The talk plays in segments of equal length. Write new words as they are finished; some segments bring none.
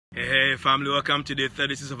Hey family, welcome to the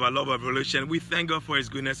 36 of our Love of Revolution. We thank God for His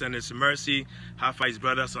goodness and His mercy, how far His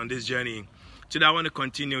brothers on this journey. Today I want to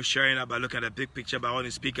continue sharing about, look at the big picture, but I want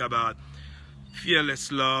to speak about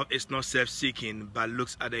fearless love is not self-seeking, but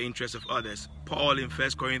looks at the interests of others. Paul in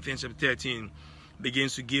 1 Corinthians 13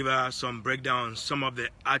 begins to give us some breakdown, some of the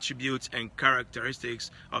attributes and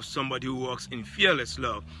characteristics of somebody who walks in fearless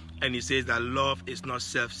love. And he says that love is not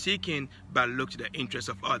self-seeking, but looks to the interests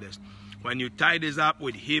of others. When you tie this up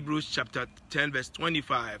with Hebrews chapter 10 verse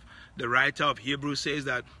 25, the writer of Hebrews says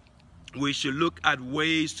that we should look at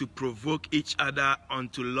ways to provoke each other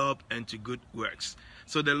unto love and to good works.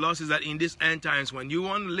 So the Lord says that in these end times, when you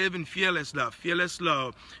want to live in fearless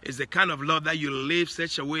love is the kind of love that you live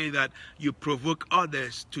such a way that you provoke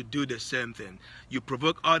others to do the same thing. You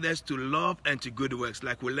provoke others to love and to good works.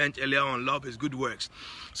 Like we learned earlier on, love is good works.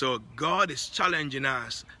 So God is challenging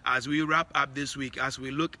us as we wrap up this week, as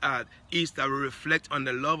we look at Easter, we reflect on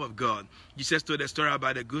the love of God. Jesus told a story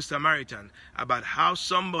about the Good Samaritan, about how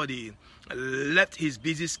somebody left his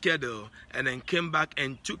busy schedule and then came back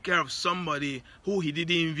and took care of somebody who he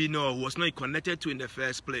didn't even know, who was not connected to in the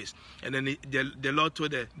first place. And then the Lord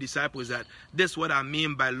told the disciples that this is what I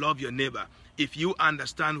mean by love your neighbor. If you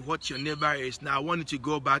understand what your neighbor is, now I want you to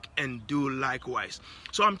go back and do likewise.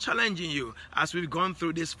 So I'm challenging you as we've gone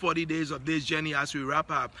through this 40 days of this journey, as we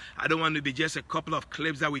wrap up. I don't want to be just a couple of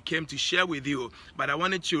clips that we came to share with you, but I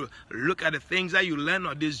wanted to look at the things that you learn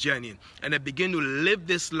on this journey and then begin to live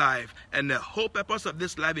this life. And the whole purpose of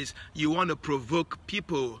this life is you want to provoke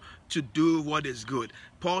people to do what is good.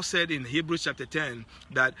 Paul said in Hebrews chapter 10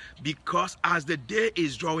 that because as the day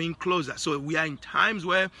is drawing closer, so we are in times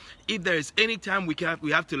where if there is any time we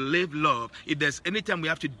have to live love, if there's any time we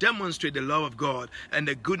have to demonstrate the love of God and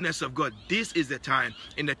the goodness of God, this is the time.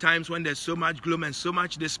 In the times when there's so much gloom and so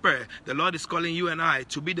much despair, the Lord is calling you and I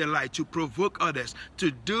to be the light, to provoke others,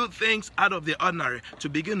 to do things out of the ordinary, to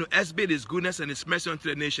begin to exhibit His goodness and His mercy unto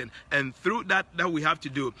the nation. And through that we have to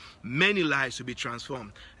do, many lives will be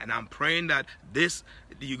transformed. And I'm praying that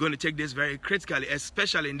you're going to take this very critically,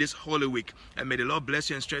 especially in this Holy Week. And may the Lord bless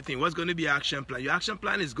you and strengthen you. What's going to be your action plan? Your action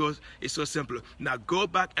plan is so simple. Now go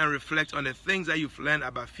back and reflect on the things that you've learned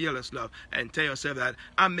about fearless love and tell yourself that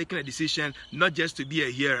I'm making a decision not just to be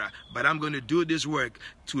a hearer, but I'm going to do this work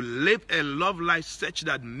to live a love life such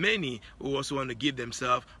that many will also want to give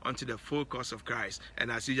themselves unto the full cause of Christ.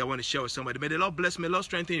 And as you want to share with somebody, may the Lord bless, may the Lord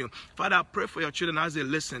strengthen you. Father, I pray for your children as they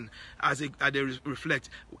listen, as they reflect.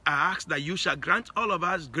 I ask that you shall grant all of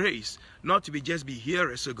us grace, not to just be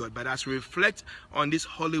hearers, oh God, but as we reflect on this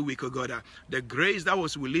Holy Week, oh God, the grace that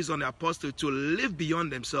was released on the apostle to live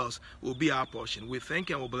beyond themselves will be our portion. We thank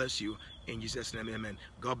you and we bless you. In Jesus' name, amen.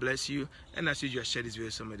 God bless you. And as you just share this video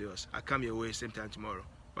with somebody else, I come your way same time tomorrow.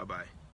 Bye-bye.